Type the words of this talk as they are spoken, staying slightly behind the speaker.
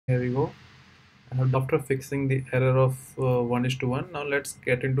Here we go. After fixing the error of 1:1, now let's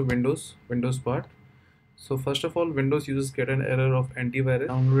get into Windows part. So first of all, Windows users get an error of antivirus.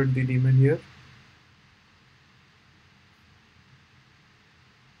 Download the daemon here.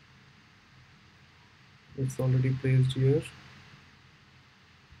 It's already placed here.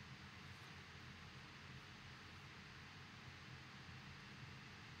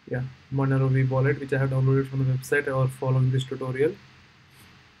 Yeah, MoneroV wallet, which I have downloaded from the website or following this tutorial.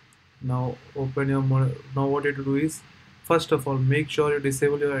 Now open your now what you have to do is, first of all, make sure you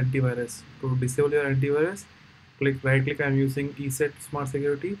disable your antivirus. To disable your antivirus, right click. I'm using ESET Smart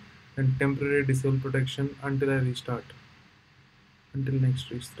Security and temporary disable protection until I restart. Until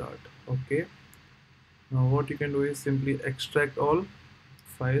next restart. Okay. Now what you can do is simply extract all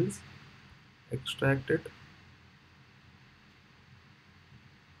files, extract it.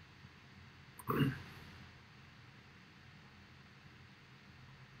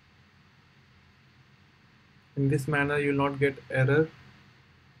 In this manner, you will not get error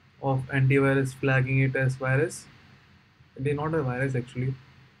of antivirus flagging it as virus. It is not a virus actually.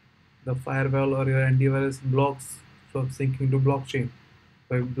 The firewall or your antivirus blocks from syncing to blockchain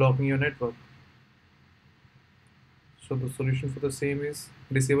by blocking your network. So the solution for the same is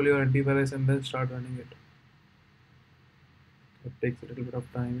disable your antivirus and then start running it. It takes a little bit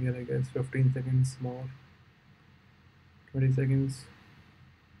of time here, I guess 15 seconds more, 20 seconds.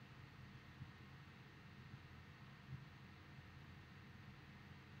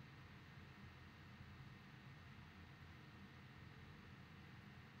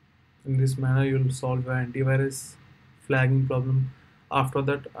 In this manner, you will solve your antivirus flagging problem. After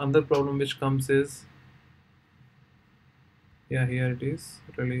that, another problem which comes is, yeah, here it is,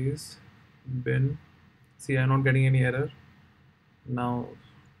 release bin. See, I'm not getting any error. Now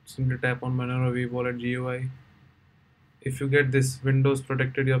simply tap on MoneroV wallet GUI. If you get this Windows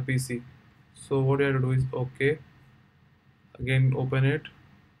protected your PC, so what you have to do is okay. Again, open it,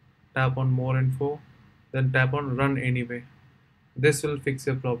 tap on more info, then tap on run anyway. This will fix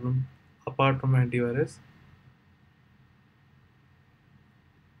your problem apart from antivirus.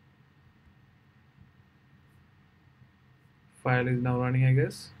 File is now running, I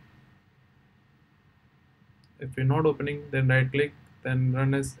guess. If you're not opening, then right click, then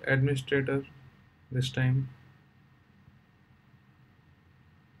run as administrator this time.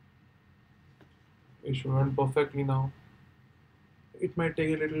 It should run perfectly now. It might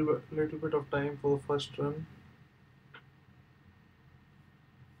take a little bit of time for the first run.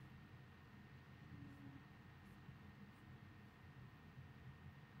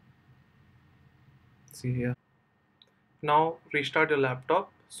 See here. Now restart your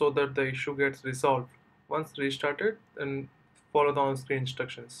laptop so that the issue gets resolved. Once restarted, then follow the on-screen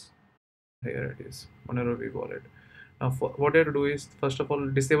instructions. Here it is, MoneroV wallet. Now what you have to do is, first of all,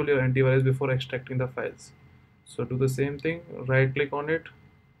 disable your antivirus before extracting the files. So do the same thing, right click on it,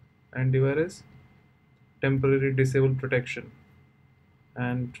 antivirus, temporary disable protection,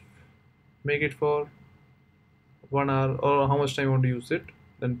 and make it for 1 hour or how much time you want to use it,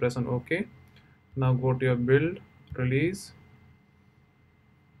 then press on OK. Now go to your build, release,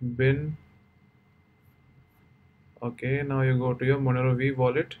 bin. Okay, now you go to your MoneroV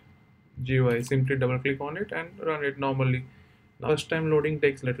wallet GUI, simply double click on it and run it normally. Now, first time loading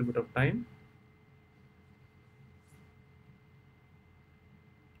takes a little bit of time.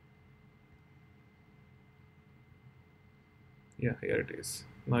 Yeah, here it is.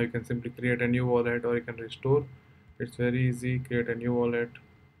 Now you can simply create a new wallet or you can restore. It's very easy. Create a new wallet.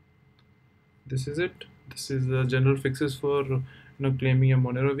 This is it. This is the general fixes for claiming a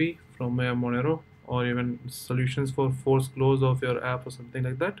MoneroV from a Monero, or even solutions for force close of your app or something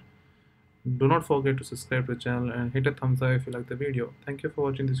like that. Do not forget to subscribe to the channel and hit a thumbs up if you like the video. Thank you for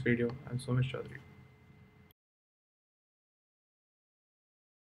watching this video. I'm Somesh Chaudhary.